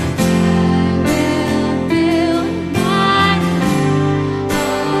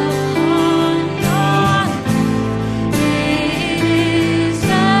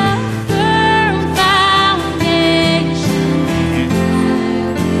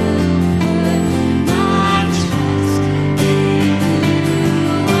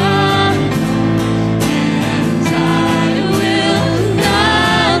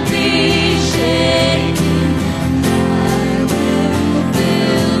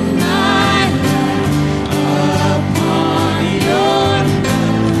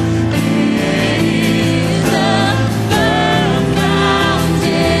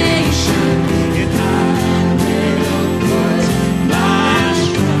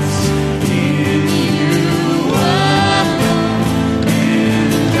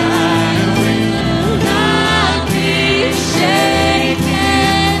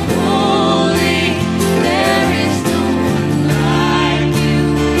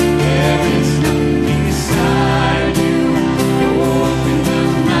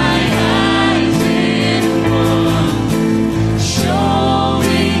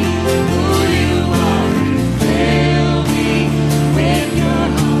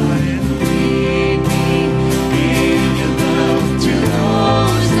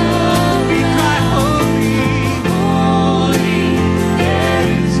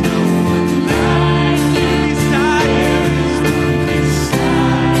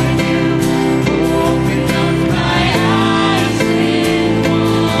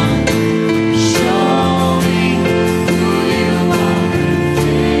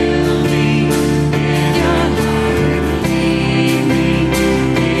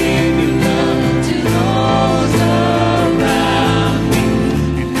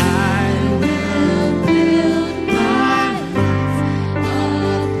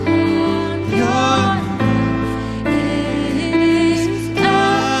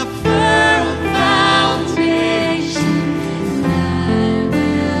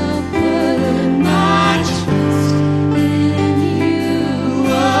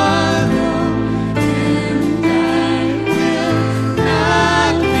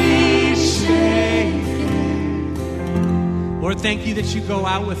 thank you that you go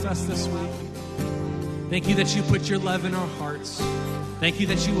out with us this week. Thank you that you put your love in our hearts. Thank you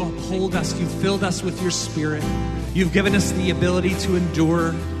that you uphold us. You filled us with your Spirit. You've given us the ability to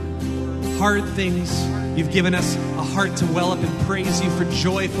endure hard things. You've given us a heart to well up and praise you for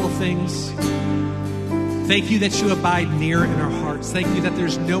joyful things. Thank you that you abide near in our hearts. Thank you that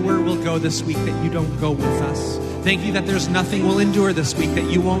there's nowhere we'll go this week that you don't go with us. Thank you that there's nothing we'll endure this week that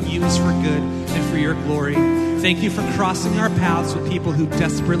you won't use for good and for your glory. Thank you for crossing our paths with people who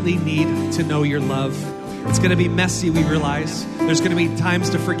desperately need to know your love. It's going to be messy, we realize. There's going to be times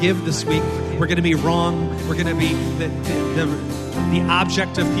to forgive this week. We're going to be wrong. We're going to be the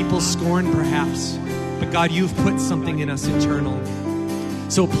object of people's scorn, perhaps. But God, you've put something in us eternal.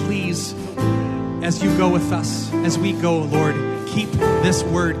 So please, as you go with us, as we go, Lord, keep this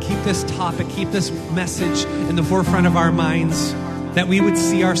word, keep this topic, keep this message in the forefront of our minds, that we would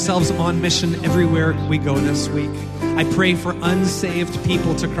see ourselves on mission everywhere we go this week. I pray for unsaved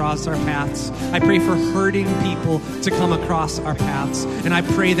people to cross our paths. I pray for hurting people to come across our paths. And I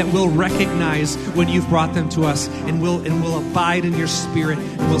pray that we'll recognize when you've brought them to us, and we'll abide in your Spirit,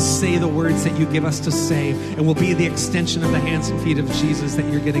 and we'll say the words that you give us to say, and we'll be the extension of the hands and feet of Jesus that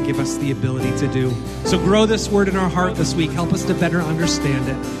you're going to give us the ability to do. So grow this word in our heart this week. Help us to better understand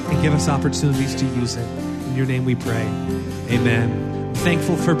it and give us opportunities to use it. In your name we pray. Amen. I'm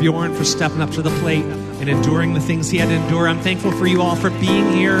thankful for Bjorn for stepping up to the plate and enduring the things he had to endure. I'm thankful for you all for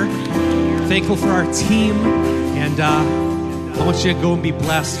being here. I'm thankful for our team. And I want you to go and be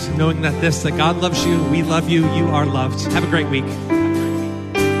blessed, knowing that God loves you, we love you, you are loved. Have a great week.